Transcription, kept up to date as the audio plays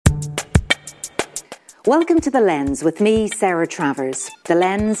Welcome to The Lens with me, Sarah Travers. The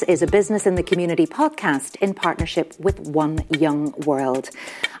Lens is a business in the community podcast in partnership with One Young World.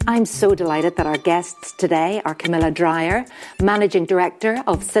 I'm so delighted that our guests today are Camilla Dreyer, Managing Director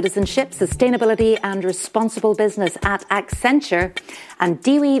of Citizenship, Sustainability and Responsible Business at ACCENTURE, and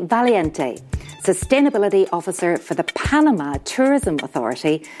Diwi Valiente, Sustainability Officer for the Panama Tourism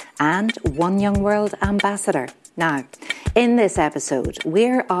Authority and One Young World Ambassador. Now, in this episode, we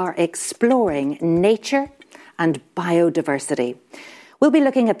are exploring nature and biodiversity. We'll be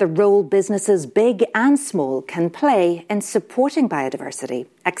looking at the role businesses, big and small, can play in supporting biodiversity,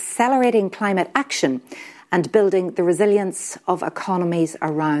 accelerating climate action, and building the resilience of economies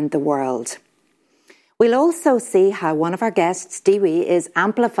around the world. We'll also see how one of our guests, Diwi, is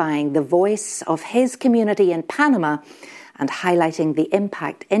amplifying the voice of his community in Panama and highlighting the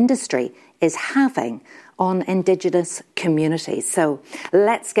impact industry is having on Indigenous communities. So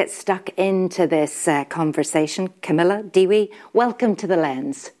let's get stuck into this conversation. Camilla, Diwi, welcome to The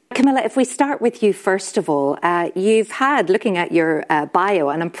Lens. Camilla, if we start with you first of all, you've had, looking at your bio,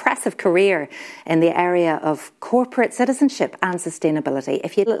 an impressive career in the area of corporate citizenship and sustainability.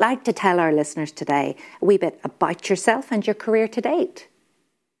 If you'd like to tell our listeners today a wee bit about yourself and your career to date.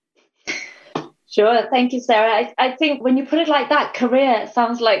 Sure. Thank you, Sarah. I think when you put it like that, career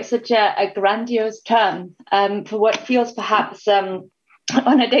sounds like such a grandiose term for what feels perhaps on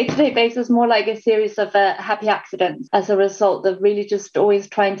a day-to-day basis more like a series of happy accidents as a result of really just always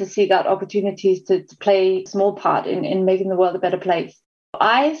trying to seek out opportunities to play a small part in making the world a better place.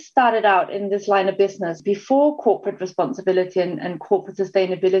 I started out in this line of business before corporate responsibility and corporate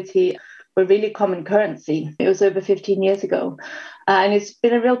sustainability were really common currency. It was over 15 years ago. And it's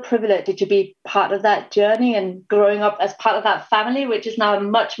been a real privilege to be part of that journey and growing up as part of that family, which is now a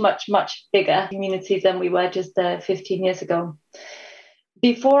much, much, much bigger community than we were just 15 years ago.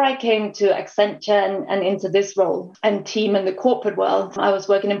 Before I came to Accenture and into this role and team in the corporate world, I was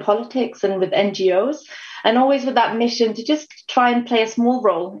working in politics and with NGOs, and always with that mission to just try and play a small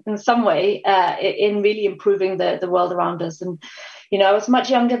role in some way in really improving the world around us. And you know, I was much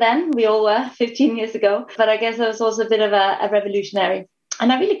younger then. We all were 15 years ago. But I guess I was also a bit of a revolutionary.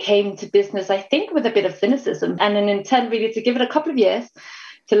 And I really came to business, I think, with a bit of cynicism and an intent really to give it a couple of years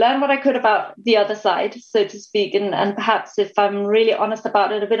to learn what I could about the other side, so to speak. And perhaps if I'm really honest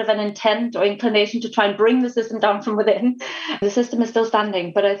about it, a bit of an intent or inclination to try and bring the system down from within. The system is still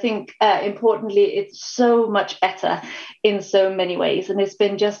standing, but I think importantly, it's so much better in so many ways. And it's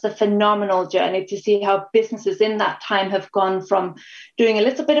been just a phenomenal journey to see how businesses in that time have gone from doing a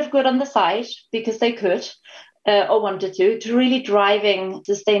little bit of good on the side because they could, or wanted to really driving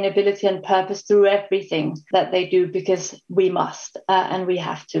sustainability and purpose through everything that they do because we must and we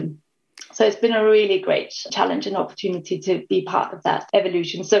have to. So it's been a really great challenge and opportunity to be part of that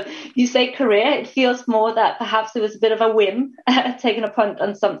evolution. So you say career, it feels more that perhaps it was a bit of a whim, taking a punt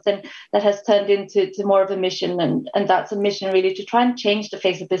on something that has turned into more of a mission. And that's a mission really to try and change the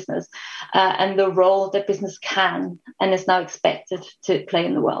face of business and the role that business can and is now expected to play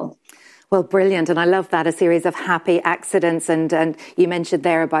in the world. Well, brilliant. And I love that, a series of happy accidents. And you mentioned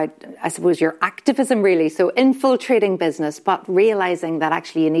there about, I suppose, your activism really. So infiltrating business, but realizing that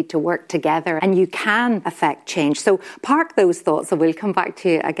actually you need to work together and you can affect change. So park those thoughts and we'll come back to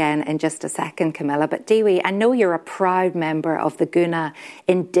you again in just a second, Camilla. But Diwi, I know you're a proud member of the Guna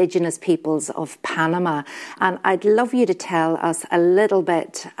Indigenous Peoples of Panama. And I'd love you to tell us a little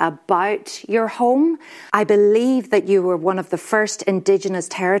bit about your home. I believe that you were one of the first Indigenous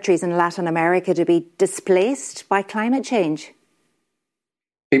territories in Latin America to be displaced by climate change.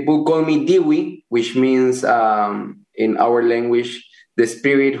 People call me Diwi, which means in our language, the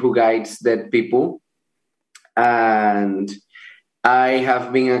spirit who guides dead people. And I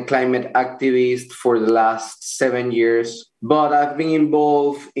have been a climate activist for the last 7 years, but I've been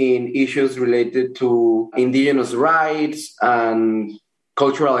involved in issues related to indigenous rights and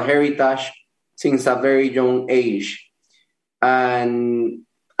cultural heritage since a very young age. And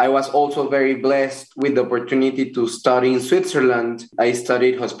I was also very blessed with the opportunity to study in Switzerland. I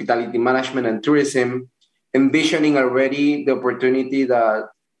studied hospitality management and tourism, envisioning already the opportunity that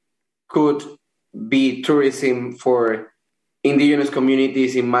could be tourism for indigenous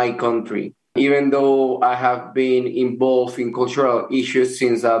communities in my country. Even though I have been involved in cultural issues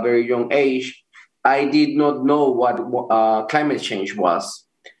since a very young age, I did not know what climate change was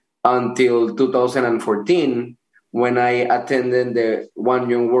until 2014, when I attended the One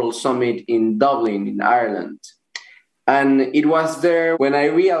Young World Summit in Dublin, in Ireland. And it was there when I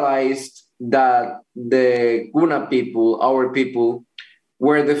realized that the Guna people, our people,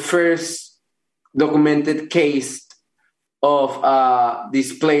 were the first documented case of a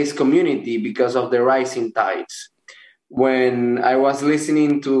displaced community because of the rising tides. When I was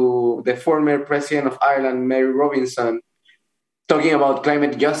listening to the former president of Ireland, Mary Robinson, talking about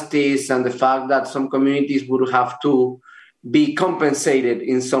climate justice and the fact that some communities would have to be compensated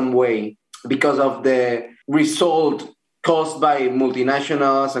in some way because of the result caused by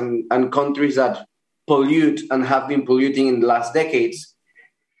multinationals and countries that pollute and have been polluting in the last decades,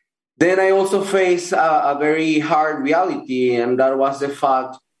 then I also face a very hard reality, and that was the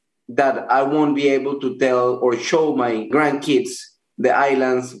fact that I won't be able to tell or show my grandkids the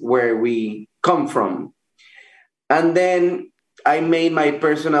islands where we come from. And then I made my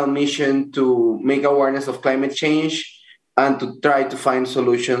personal mission to make awareness of climate change and to try to find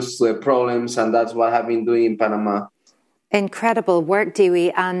solutions to the problems, and that's what I've been doing in Panama. Incredible work,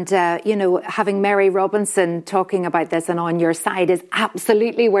 Dewey. And, having Mary Robinson talking about this and on your side is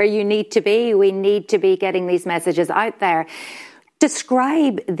absolutely where you need to be. We need to be getting these messages out there.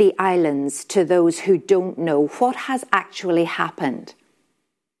 Describe the islands to those who don't know. What has actually happened?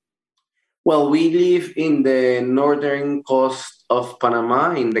 Well, we live in the northern coast of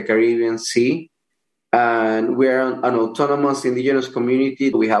Panama in the Caribbean Sea, and we're an autonomous indigenous community.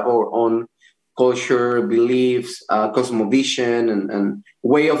 We have our own culture, beliefs, cosmovision, and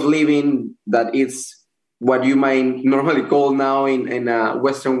way of living that is what you might normally call now in a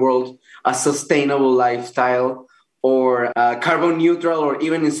Western world a sustainable lifestyle, or carbon neutral, or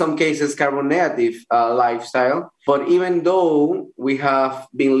even in some cases carbon negative lifestyle. But even though we have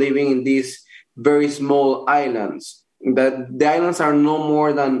been living in these very small islands, the islands are no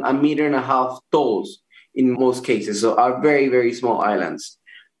more than 1.5 meters tall in most cases, so are very, very small islands.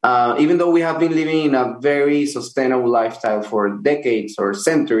 Even though we have been living in a very sustainable lifestyle for decades or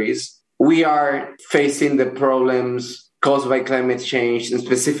centuries, we are facing the problems caused by climate change, and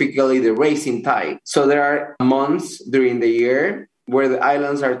specifically the rising tide. So there are months during the year where the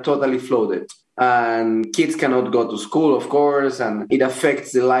islands are totally flooded, and kids cannot go to school, of course, and it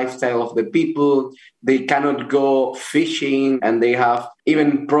affects the lifestyle of the people. They cannot go fishing, and they have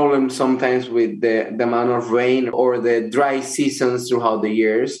even problems sometimes with the amount of rain or the dry seasons throughout the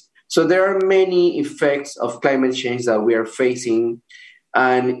years. So there are many effects of climate change that we are facing.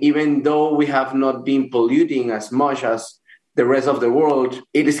 And even though we have not been polluting as much as the rest of the world,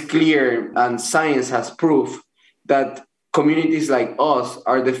 it is clear, and science has proof, that communities like us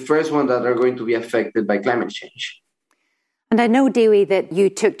are the first ones that are going to be affected by climate change. And I know, Dewey, that you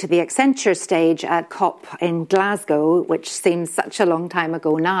took to the ACCENTURE stage at COP in Glasgow, which seems such a long time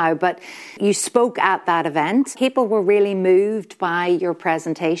ago now, but you spoke at that event. People were really moved by your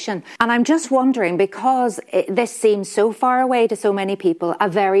presentation. And I'm just wondering, because this seems so far away to so many people, a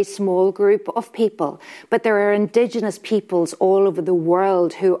very small group of people, but there are indigenous peoples all over the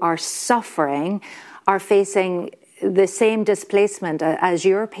world who are suffering, are facing the same displacement as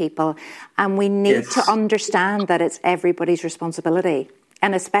your people, and we need to understand that it's everybody's responsibility,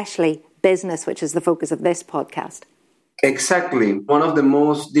 and especially business, which is the focus of this podcast. Exactly. One of the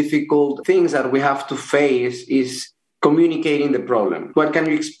most difficult things that we have to face is communicating the problem. What can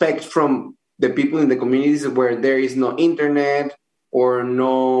you expect from the people in the communities where there is no internet or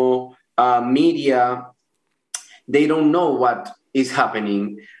no media? They don't know what is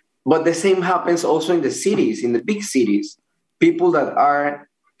happening. But the same happens also in the cities, in the big cities. People that are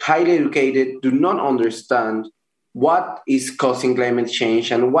highly educated do not understand what is causing climate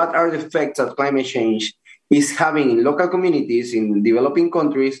change and what are the effects that climate change is having in local communities, in developing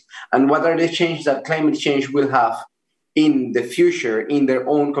countries, and what are the changes that climate change will have in the future in their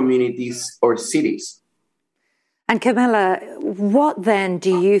own communities or cities. And Camilla, what then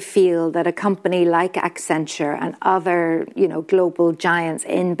do you feel that a company like Accenture and other, global giants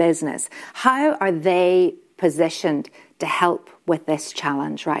in business, how are they positioned to help with this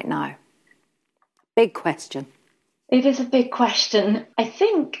challenge right now? Big question. It is a big question. I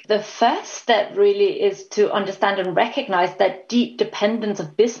think the first step really is to understand and recognize that deep dependence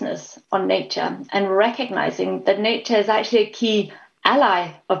of business on nature, and recognizing that nature is actually a key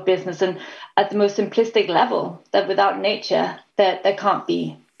ally of business, and at the most simplistic level, that without nature there can't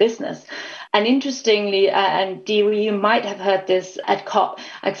be business. And interestingly, and Dewey, you might have heard this at COP,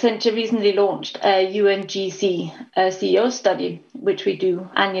 Accenture recently launched a UNGC CEO study, which we do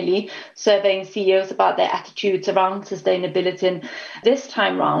annually, surveying CEOs about their attitudes around sustainability. And this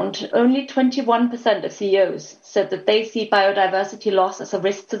time round, only 21% of CEOs said that they see biodiversity loss as a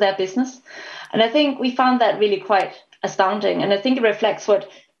risk to their business. And I think we found that really quite astounding. And I think it reflects what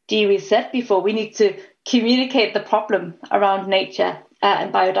Dewey said before. We need to communicate the problem around nature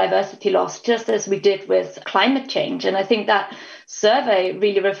and biodiversity loss, just as we did with climate change. And I think that survey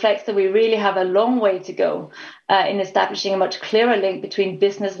really reflects that we really have a long way to go in establishing a much clearer link between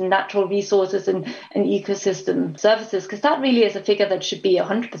business and natural resources and ecosystem services, because that really is a figure that should be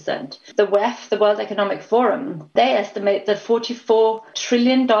 100%. The WEF, the World Economic Forum, they estimate that $44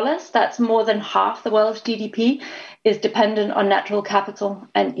 trillion, that's more than half the world's GDP, is dependent on natural capital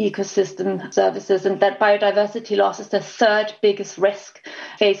and ecosystem services, and that biodiversity loss is the third biggest risk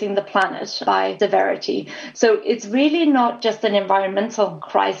facing the planet by severity. So it's really not just an environmental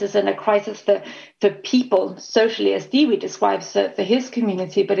crisis and a crisis for people socially, as Dewey describes for his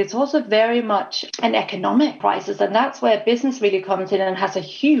community, but it's also very much an economic crisis. And that's where business really comes in and has a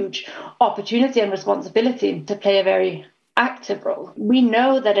huge opportunity and responsibility to play a very active role. We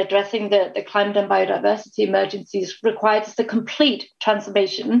know that addressing the climate and biodiversity emergencies requires the complete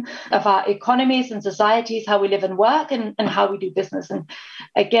transformation of our economies and societies, how we live and work, and how we do business. And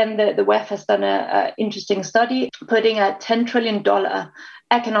again, the WEF has done an interesting study putting a $10 trillion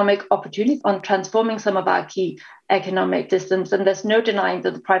economic opportunity on transforming some of our key economic systems. And there's no denying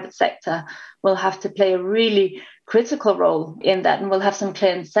that the private sector will have to play a really critical role in that, and we'll have some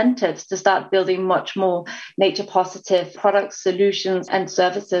clear incentives to start building much more nature positive products, solutions and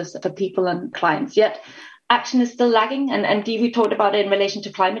services for people and clients. Yet action is still lagging, and we talked about it in relation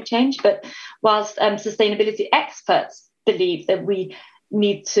to climate change, but whilst sustainability experts believe that we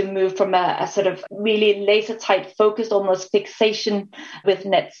need to move from a sort of really laser tight focused, almost fixation with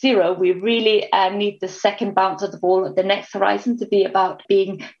net zero, we really need the second bounce of the ball at the next horizon to be about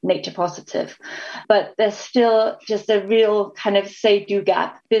being nature positive. But there's still just a real kind of say-do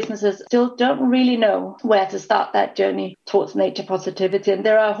gap. Businesses still don't really know where to start that journey towards nature positivity. And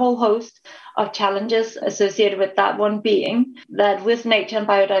there are a whole host of challenges associated with that, one being that with nature and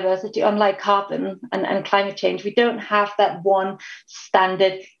biodiversity, unlike carbon and climate change, we don't have that one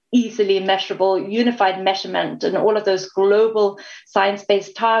standard, easily measurable, unified measurement and all of those global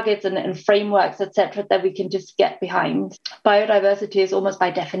science-based targets and frameworks, etc., that we can just get behind. Biodiversity is almost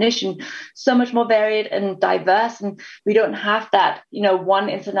by definition so much more varied and diverse, and we don't have that, one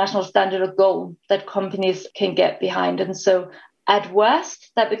international standard or goal that companies can get behind. And so at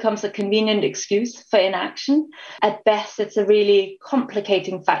worst, that becomes a convenient excuse for inaction. At best, it's a really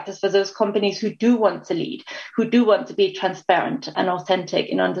complicating factor for those companies who do want to lead, who do want to be transparent and authentic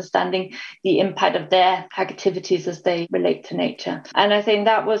in understanding the impact of their activities as they relate to nature. And I think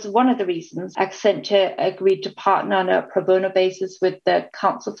that was one of the reasons Accenture agreed to partner on a pro bono basis with the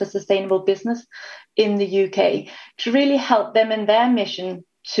Council for Sustainable Business in the UK to really help them in their mission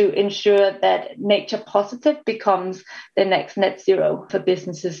to ensure that nature positive becomes the next net zero for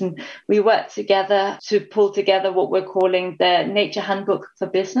businesses. And we work together to pull together what we're calling the Nature Handbook for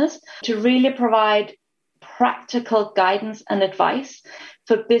Business to really provide practical guidance and advice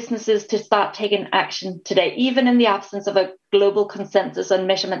for businesses to start taking action today, even in the absence of a global consensus on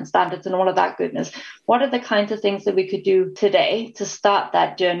measurement standards and all of that goodness. What are the kinds of things that we could do today to start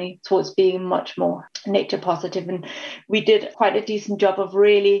that journey towards being much more nature positive? And we did quite a decent job of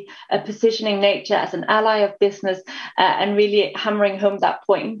really positioning nature as an ally of business and really hammering home that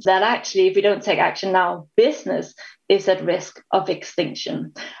point that actually, if we don't take action now, business is at risk of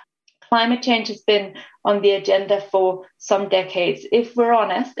extinction. Climate change has been on the agenda for some decades. If we're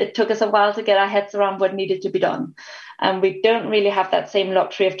honest, it took us a while to get our heads around what needed to be done. And we don't really have that same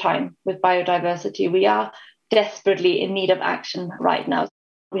luxury of time with biodiversity. We are desperately in need of action right now.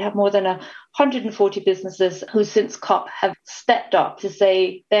 We have more than 140 businesses who since COP have stepped up to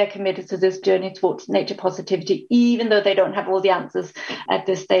say they're committed to this journey towards nature positivity, even though they don't have all the answers at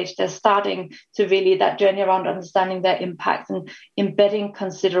this stage. They're starting to really that journey around understanding their impact and embedding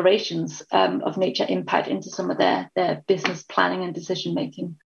considerations of nature impact into some of their business planning and decision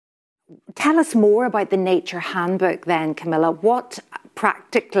making. Tell us more about the Nature Handbook then, Camilla. What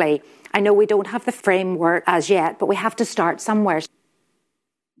practically, I know we don't have the framework as yet, but we have to start somewhere.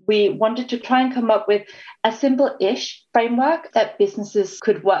 We wanted to try and come up with a simple-ish framework that businesses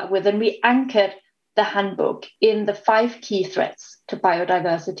could work with. And we anchored the handbook in the 5 key threats to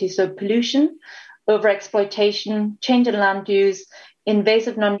biodiversity. So pollution, overexploitation, change in land use,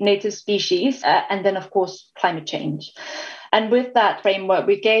 invasive non-native species, and then, of course, climate change. And with that framework,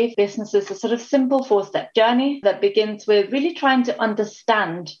 we gave businesses a sort of simple 4-step journey that begins with really trying to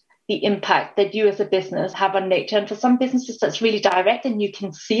understand the impact that you as a business have on nature. And for some businesses, that's really direct and you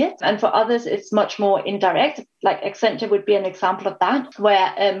can see it. And for others, it's much more indirect. Like Accenture would be an example of that,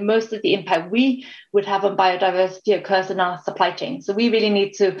 where most of the impact we would have on biodiversity occurs in our supply chain. So we really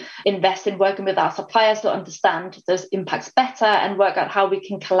need to invest in working with our suppliers to understand those impacts better and work out how we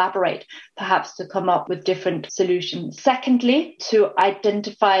can collaborate, perhaps to come up with different solutions. Secondly, to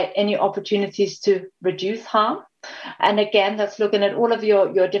identify any opportunities to reduce harm. And again, that's looking at all of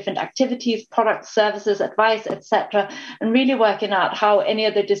your different activities, products, services, advice, etc., and really working out how any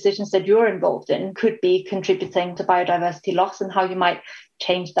of the decisions that you're involved in could be contributing to biodiversity loss and how you might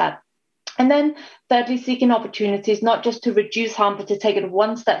change that. And then thirdly, seeking opportunities, not just to reduce harm, but to take it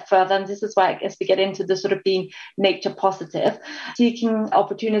one step further. And this is why I guess we get into the sort of being nature positive, seeking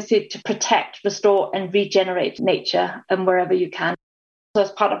opportunity to protect, restore, and regenerate nature and wherever you can. So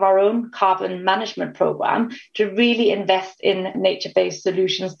as part of our own carbon management program, to really invest in nature-based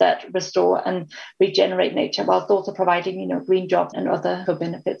solutions that restore and regenerate nature, whilst also providing, green jobs and other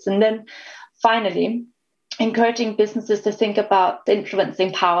co-benefits. And then finally, encouraging businesses to think about the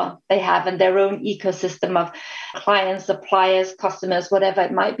influencing power they have in their own ecosystem of clients, suppliers, customers, whatever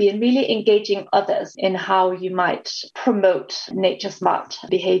it might be, and really engaging others in how you might promote nature-smart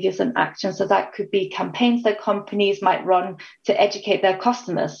behaviors and actions. So that could be campaigns that companies might run to educate their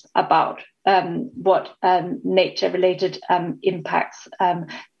customers about what nature-related impacts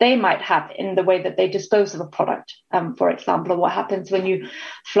they might have in the way that they dispose of a product, for example, or what happens when you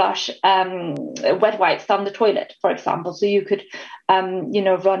flush wet wipes down the toilet, for example. So you could,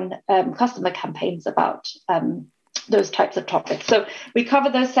 run customer campaigns about those types of topics. So we cover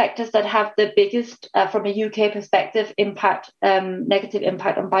those sectors that have the biggest, from a UK perspective, negative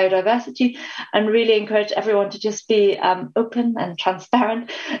impact on biodiversity, and really encourage everyone to just be open and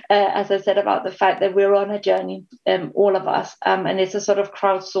transparent, as I said, about the fact that we're on a journey, all of us, and it's a sort of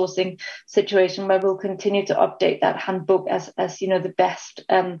crowdsourcing situation where we'll continue to update that handbook as the best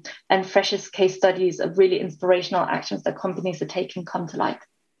and freshest case studies of really inspirational actions that companies are taking come to life.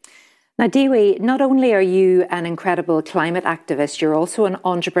 Now, Dewi, not only are you an incredible climate activist, you're also an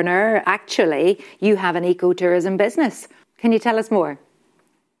entrepreneur. Actually, you have an ecotourism business. Can you tell us more?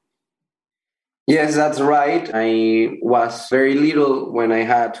 Yes, that's right. I was very little when I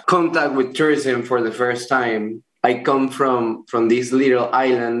had contact with tourism for the first time. I come from these little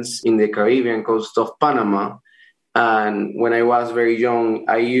islands in the Caribbean coast of Panama. And when I was very young,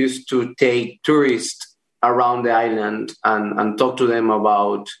 I used to take tourists around the island and talk to them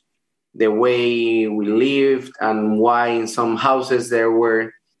about the way we lived and why in some houses there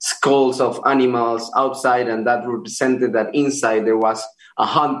were skulls of animals outside, and that represented that inside there was a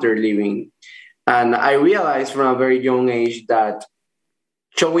hunter living. And I realized from a very young age that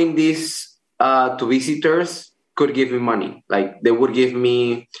showing this to visitors could give me money. Like they would give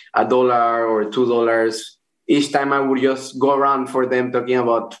me $1 or $2 each time I would just go around for them talking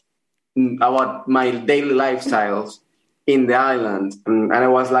about my daily lifestyles in the island. And I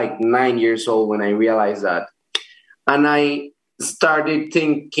was like 9 years old when I realized that. And I started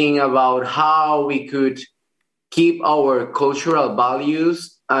thinking about how we could keep our cultural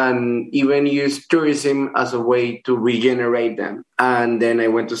values and even use tourism as a way to regenerate them. And then I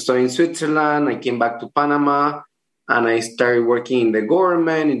went to study in Switzerland. I came back to Panama and I started working in the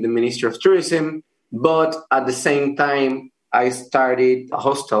government, in the Ministry of Tourism. But at the same time, I started a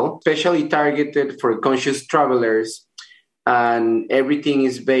hostel, especially targeted for conscious travelers. And everything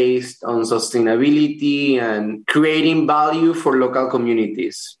is based on sustainability and creating value for local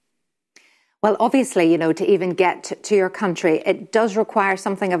communities. Well, obviously, to even get to your country, it does require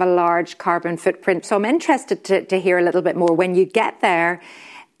something of a large carbon footprint. So I'm interested to hear a little bit more. When you get there,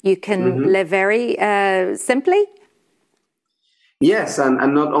 you can live very simply? Yes, and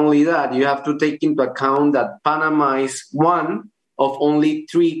not only that, you have to take into account that Panama is one of only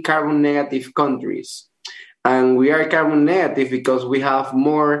 3 carbon negative countries. And we are carbon negative because we have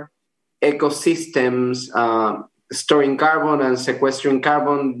more ecosystems storing carbon and sequestering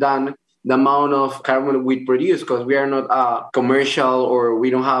carbon than the amount of carbon we produce, because we are not commercial or we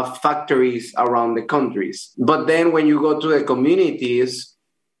don't have factories around the countries. But then when you go to the communities,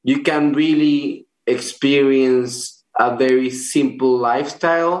 you can really experience a very simple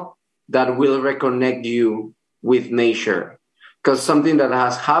lifestyle that will reconnect you with nature. Because something that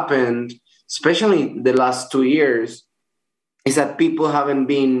has happened, especially the last 2 years, is that people haven't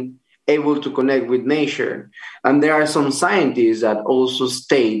been able to connect with nature. And there are some scientists that also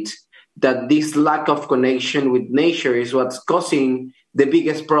state that this lack of connection with nature is what's causing the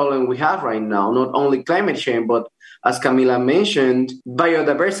biggest problem we have right now, not only climate change, but as Camila mentioned,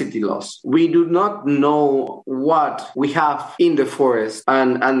 biodiversity loss. We do not know what we have in the forest,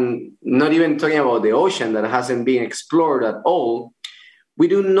 and not even talking about the ocean that hasn't been explored at all. We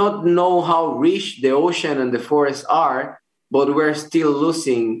do not know how rich the ocean and the forests are, but we're still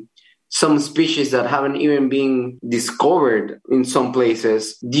losing some species that haven't even been discovered in some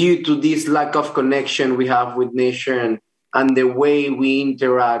places due to this lack of connection we have with nature and the way we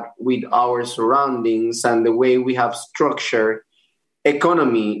interact with our surroundings and the way we have structured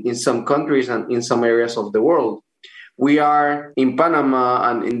economy in some countries and in some areas of the world. We are, in Panama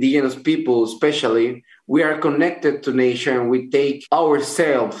and indigenous people especially, we are connected to nature and we take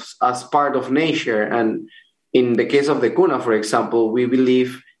ourselves as part of nature. And in the case of the Cuna, for example, we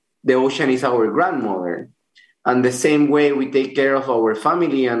believe the ocean is our grandmother. And the same way we take care of our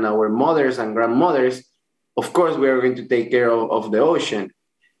family and our mothers and grandmothers, of course, we are going to take care of the ocean.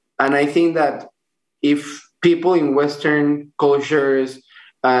 And I think that if people in Western cultures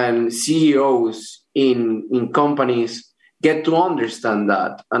and CEOs in companies get to understand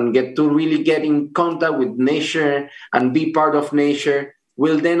that and get to really get in contact with nature and be part of nature,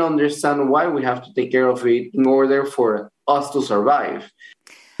 will then understand why we have to take care of it in order for us to survive.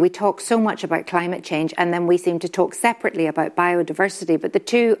 We talk so much about climate change and then we seem to talk separately about biodiversity, but the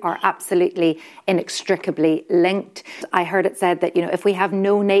two are absolutely inextricably linked. I heard it said that, if we have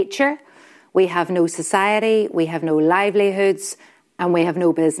no nature, we have no society, we have no livelihoods, and we have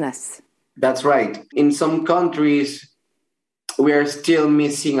no business. That's right. In some countries, we are still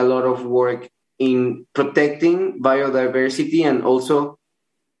missing a lot of work in protecting biodiversity and also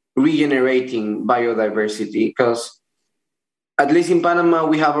regenerating biodiversity, because at least in Panama,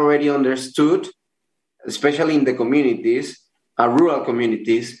 we have already understood, especially in the communities, rural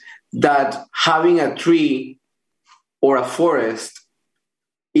communities, that having a tree or a forest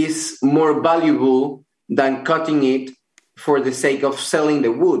is more valuable than cutting it for the sake of selling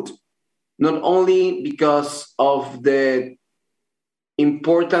the wood. Not only because of the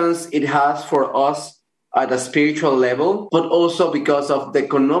importance it has for us at a spiritual level, but also because of the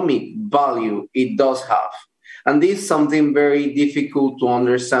economic value it does have. And this is something very difficult to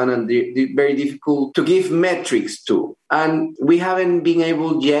understand and very difficult to give metrics to. And we haven't been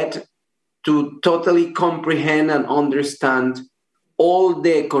able yet to totally comprehend and understand all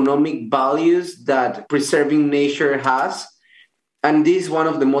the economic values that preserving nature has. And this is one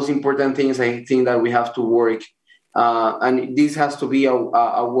of the most important things I think that we have to work. And this has to be a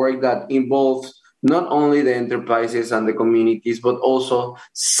work that involves not only the enterprises and the communities, but also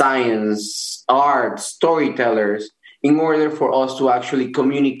science, art, storytellers, in order for us to actually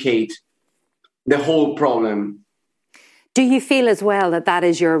communicate the whole problem. Do you feel as well that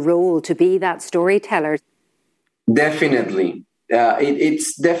is your role, to be that storyteller? Definitely.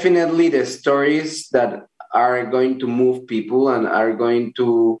 It's definitely the stories that are going to move people and are going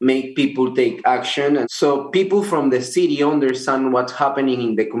to make people take action. And so people from the city understand what's happening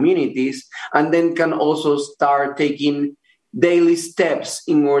in the communities and then can also start taking daily steps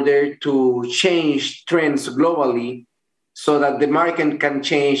in order to change trends globally so that the market can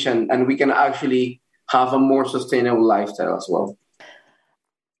change and we can actually have a more sustainable lifestyle as well.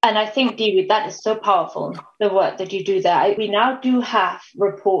 And I think, Dewi, that is so powerful, the work that you do there. We now do have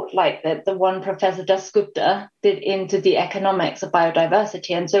report like the one Professor Dasgupta did into the economics of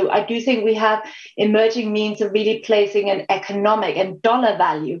biodiversity. And so I do think we have emerging means of really placing an economic and dollar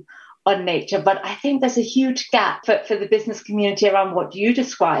value on nature. But I think there's a huge gap for the business community around what you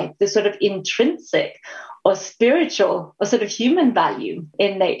describe, the sort of intrinsic or spiritual or sort of human value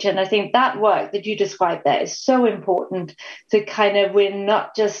in nature. And I think that work that you described there is so important to kind of win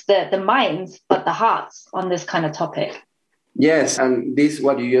not just the minds, but the hearts on this kind of topic. Yes, and this,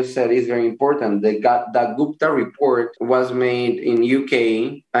 what you just said, is very important. The Gupta report was made in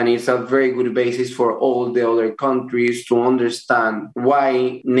UK, and it's a very good basis for all the other countries to understand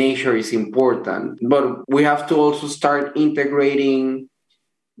why nature is important. But we have to also start integrating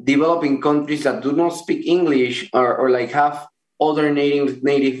developing countries that do not speak English or like have other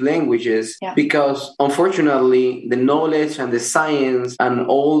native languages, because unfortunately the knowledge and the science and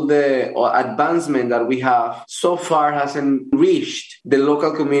all the advancement that we have so far hasn't reached the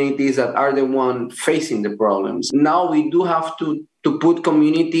local communities that are the one facing the problems. Now we do have to put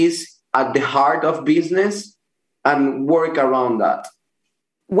communities at the heart of business and work around that.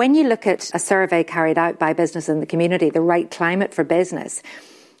 When you look at a survey carried out by Business in the Community, The Right Climate for Business,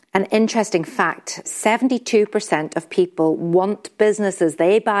 an interesting fact, 72% of people want businesses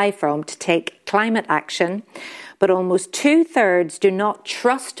they buy from to take climate action, but almost 2/3 do not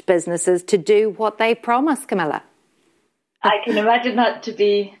trust businesses to do what they promise, Camilla. I can imagine that to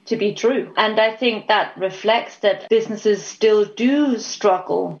be true. And I think that reflects that businesses still do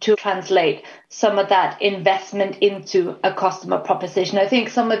struggle to translate some of that investment into a customer proposition. I think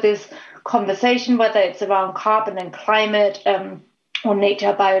some of this conversation, whether it's around carbon and climate, or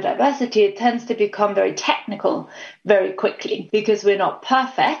nature biodiversity, it tends to become very technical very quickly because we're not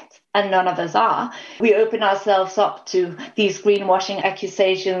perfect, and none of us are. We open ourselves up to these greenwashing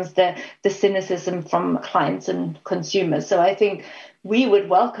accusations, the cynicism from clients and consumers. So I think we would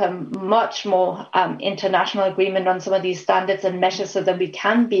welcome much more international agreement on some of these standards and measures so that we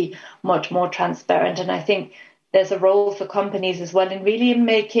can be much more transparent. And I think there's a role for companies as well in really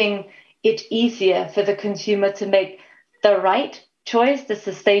making it easier for the consumer to make the right choice, the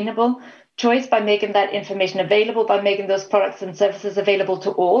sustainable choice, by making that information available, by making those products and services available to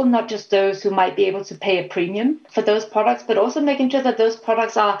all, not just those who might be able to pay a premium for those products, but also making sure that those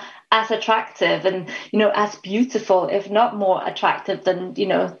products are as attractive and, as beautiful, if not more attractive than,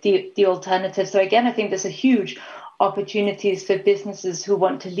 the alternative. So again, I think there's a huge opportunities for businesses who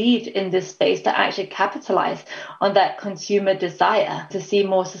want to lead in this space to actually capitalize on that consumer desire to see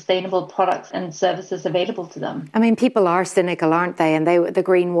more sustainable products and services available to them. I mean, people are cynical, aren't they? And the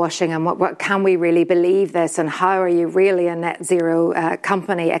greenwashing and what can we really believe this, and how are you really a net zero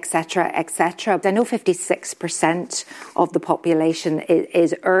company, etc., etc. I know 56% of the population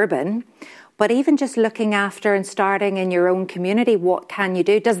is urban. But even just looking after and starting in your own community, what can you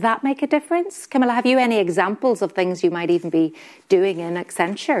do? Does that make a difference? Camilla, have you any examples of things you might even be doing in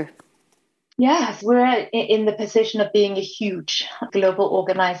Accenture? Yes, we're in the position of being a huge global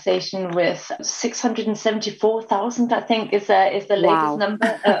organization with 674,000, I think, is the latest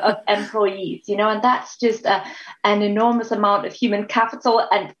number of employees, and that's just an enormous amount of human capital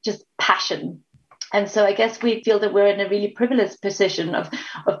and just passion. And so I guess we feel that we're in a really privileged position of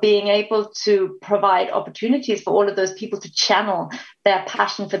being able to provide opportunities for all of those people to channel their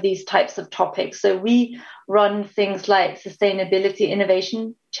passion for these types of topics. So we run things like sustainability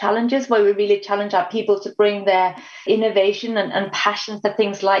innovation challenges, where we really challenge our people to bring their innovation and passion for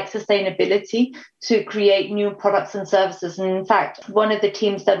things like sustainability to create new products and services. And in fact, one of the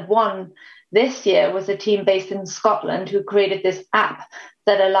teams that won this year was a team based in Scotland who created this app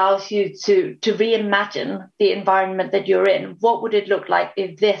that allows you to reimagine the environment that you're in. What would it look like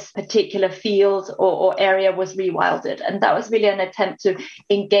if this particular field or area was rewilded? And that was really an attempt to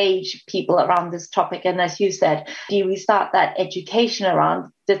engage people around this topic. And as you said, we start that education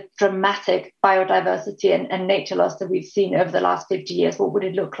around the dramatic biodiversity and nature loss that we've seen over the last 50 years. What would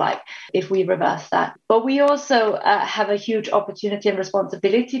it look like if we reverse that? But we also have a huge opportunity and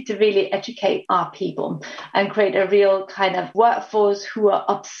responsibility to really educate our people and create a real kind of workforce who are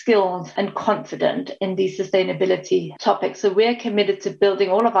upskilled and confident in these sustainability topics. So we're committed to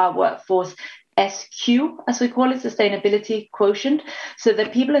building all of our workforce SQ, as we call it, sustainability quotient, so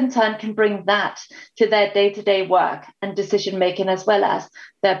that people in turn can bring that to their day-to-day work and decision-making, as well as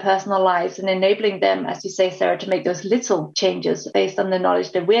their personal lives, and enabling them, as you say, Sarah, to make those little changes based on the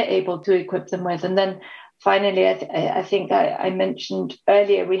knowledge that we're able to equip them with. And then finally, I think I mentioned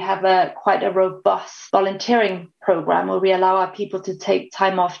earlier, we have quite a robust volunteering program where we allow our people to take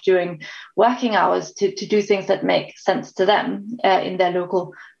time off during working hours to do things that make sense to them in their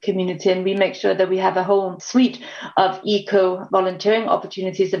local community. And we make sure that we have a whole suite of eco-volunteering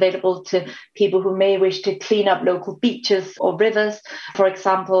opportunities available to people who may wish to clean up local beaches or rivers, for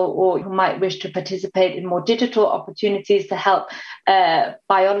example, or who might wish to participate in more digital opportunities to help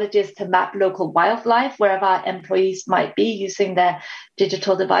biologists to map local wildlife wherever our employees might be using their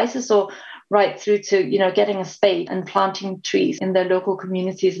digital devices, or right through to, getting a spade and planting trees in their local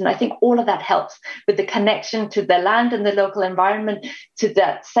communities. And I think all of that helps with the connection to the land and the local environment, to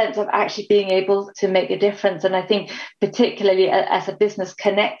that sense of actually being able to make a difference. And I think particularly as a business,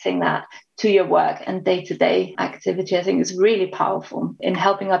 connecting that to your work and day-to-day activity, I think is really powerful in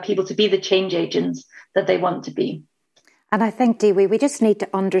helping our people to be the change agents that they want to be. And I think, Dee-wee, we just need to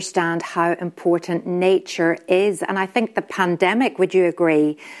understand how important nature is. And I think the pandemic, would you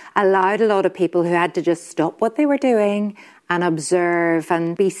agree, allowed a lot of people who had to just stop what they were doing and observe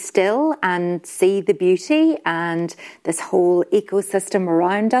and be still and see the beauty and this whole ecosystem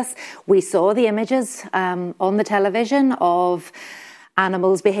around us. We saw the images on the television of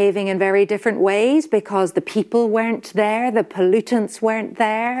animals behaving in very different ways because the people weren't there, the pollutants weren't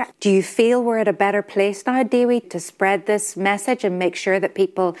there. Do you feel we're at a better place now, Dee-wee, to spread this message and make sure that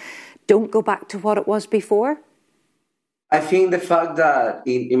people don't go back to what it was before? I think the fact that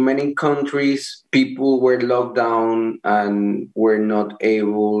in many countries people were locked down and were not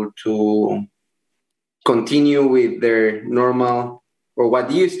able to continue with their normal, or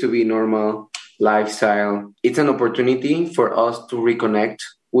what used to be normal, lifestyle. It's an opportunity for us to reconnect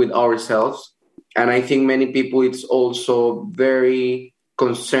with ourselves. And I think many people, it's also very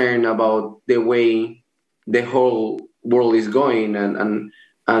concerned about the way the whole world is going and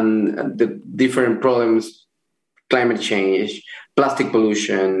the different problems, climate change, plastic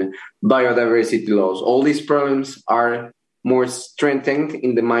pollution, biodiversity loss. All these problems are more strengthened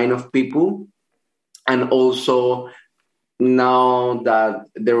in the mind of people. And also now that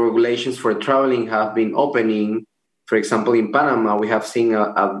the regulations for traveling have been opening, for example, in Panama, we have seen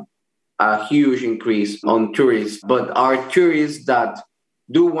a huge increase on tourists. But our tourists that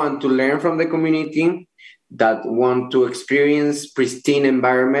do want to learn from the community, that want to experience pristine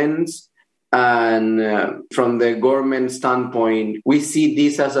environments, and from the government standpoint, we see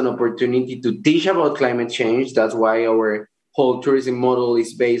this as an opportunity to teach about climate change. That's why our whole tourism model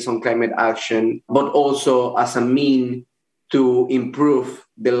is based on climate action, but also as a mean to improve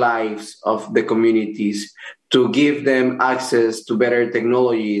the lives of the communities, to give them access to better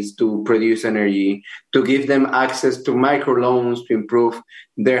technologies to produce energy, to give them access to microloans to improve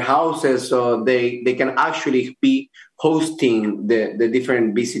their houses so they can actually be hosting the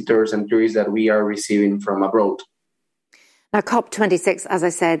different visitors and tourists that we are receiving from abroad. Now, COP26, as I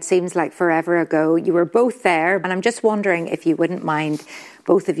said, seems like forever ago. You were both there, and I'm just wondering if you wouldn't mind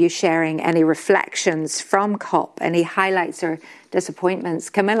both of you sharing any reflections from COP, any highlights or disappointments.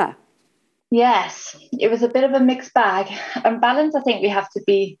 Camilla? Yes, it was a bit of a mixed bag. On balance, I think we have to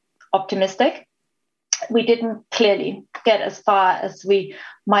be optimistic. We didn't clearly get as far as we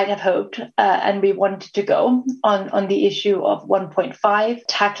might have hoped and we wanted to go on the issue of 1.5,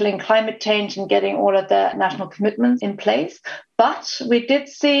 tackling climate change and getting all of the national commitments in place. But we did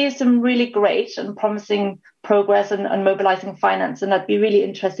see some really great and promising progress and mobilizing finance. And I'd be really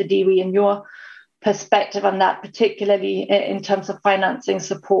interested, Dewey, in your perspective on that, particularly in terms of financing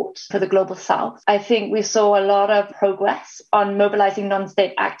support for the Global South. I think we saw a lot of progress on mobilizing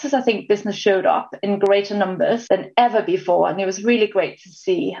non-state actors. I think business showed up in greater numbers than ever before. And it was really great to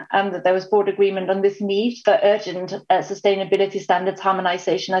see that there was broad agreement on this need for urgent sustainability standards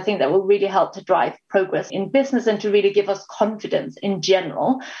harmonization. I think that will really help to drive progress in business and to really give us confidence in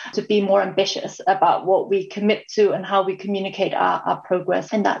general to be more ambitious about what we commit to and how we communicate our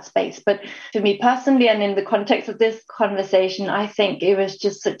progress in that space. But for me personally, and in the context of this conversation, I think it was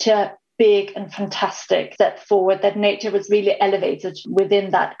just such a big and fantastic step forward that nature was really elevated within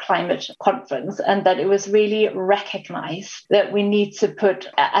that climate conference, and that it was really recognized that we need to put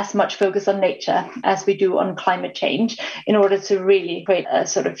as much focus on nature as we do on climate change in order to really create a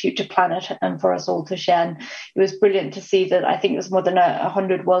sort of future planet and for us all to share. And it was brilliant to see that I think it was more than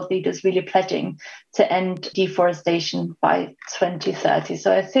 100 world leaders really pledging to end deforestation by 2030.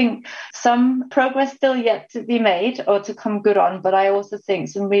 So I think some progress still yet to be made or to come good on, but I also think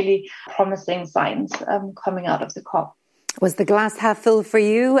some really promising signs coming out of the COP. Was the glass half full for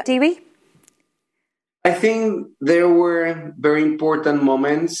you, Dewey? I think there were very important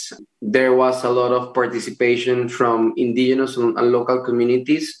moments. There was a lot of participation from indigenous and local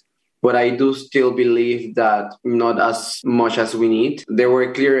communities, but I do still believe that not as much as we need. There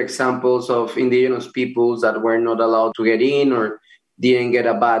were clear examples of indigenous peoples that were not allowed to get in or didn't get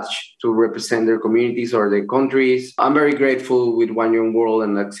a badge to represent their communities or their countries. I'm very grateful with One Young World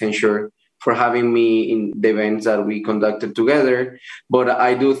and Accenture for having me in the events that we conducted together. But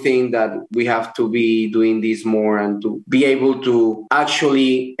I do think that we have to be doing this more and to be able to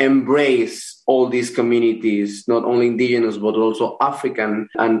actually embrace all these communities, not only indigenous, but also African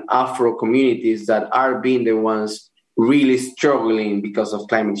and Afro communities that are being the ones really struggling because of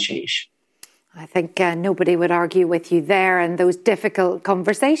climate change. I think nobody would argue with you there and those difficult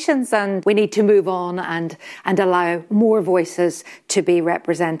conversations, and we need to move on and allow more voices to be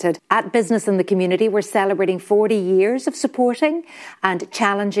represented. At Business in the Community, we're celebrating 40 years of supporting and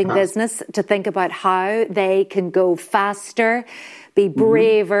challenging business to think about how they can go faster, be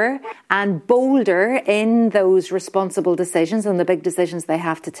braver and bolder in those responsible decisions and the big decisions they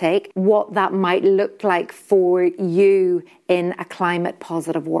have to take, what that might look like for you in a climate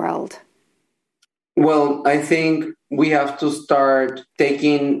positive world. Well, I think we have to start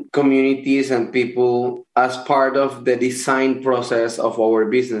taking communities and people as part of the design process of our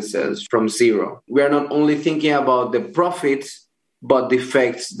businesses from zero. We are not only thinking about the profits, but the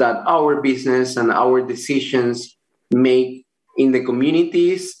effects that our business and our decisions make in the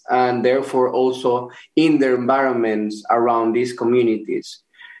communities and therefore also in the environments around these communities.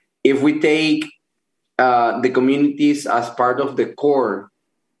 If we take the communities as part of the core,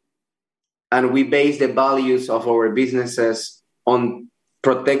 and we base the values of our businesses on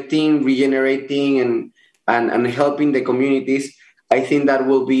protecting, regenerating, and helping the communities, I think that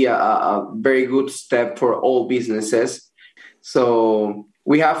will be a very good step for all businesses. So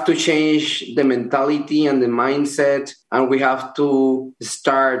we have to change the mentality and the mindset, and we have to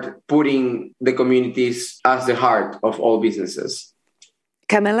start putting the communities as the heart of all businesses.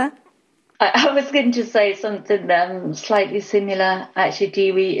 Camilla? I was going to say something slightly similar, actually,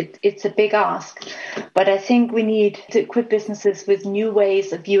 Dewey. It's a big ask, but I think we need to equip businesses with new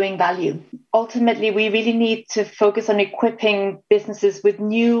ways of viewing value. Ultimately, we really need to focus on equipping businesses with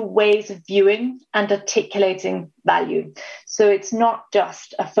new ways of viewing and articulating value. So it's not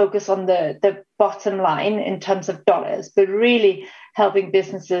just a focus on the bottom line in terms of dollars, but really helping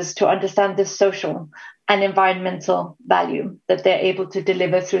businesses to understand the social and environmental value that they're able to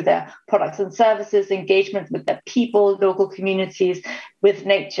deliver through their products and services, engagement with their people, local communities, with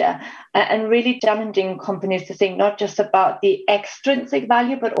nature, and really challenging companies to think not just about the extrinsic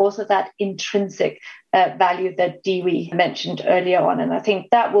value, but also that intrinsic value that Dewey mentioned earlier on. And I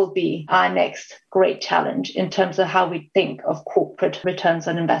think that will be our next great challenge in terms of how we think of corporate returns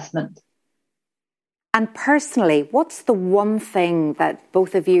on investment. And personally, what's the one thing that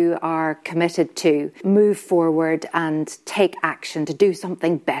both of you are committed to move forward and take action to do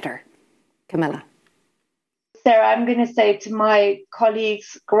something better? Camilla. Sarah, I'm going to say to my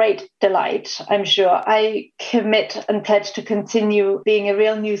colleagues, great delight, I'm sure. I commit and pledge to continue being a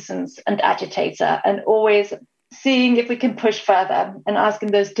real nuisance and agitator, and always seeing if we can push further and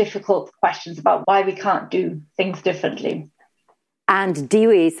asking those difficult questions about why we can't do things differently. And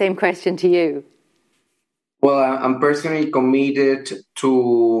Dewey, same question to you. Well, I'm personally committed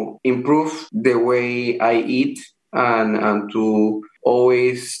to improve the way I eat and to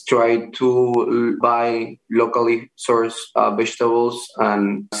always try to buy locally sourced vegetables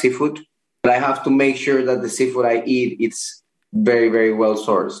and seafood. But I have to make sure that the seafood I eat is very, very well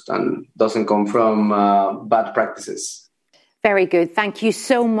sourced and doesn't come from bad practices. Very good. Thank you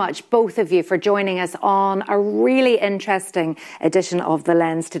so much, both of you, for joining us on a really interesting edition of The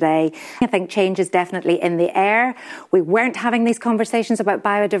Lens today. I think change is definitely in the air. We weren't having these conversations about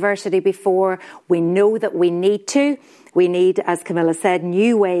biodiversity before. We know that we need to. We need, as Camilla said,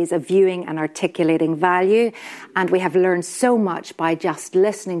 new ways of viewing and articulating value. And we have learned so much by just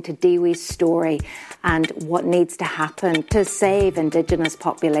listening to Dewey's story and what needs to happen to save Indigenous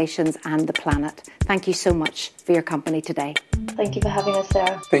populations and the planet. Thank you so much for your company today. Thank you for having us,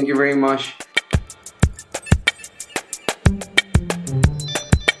 Sarah. Thank you very much.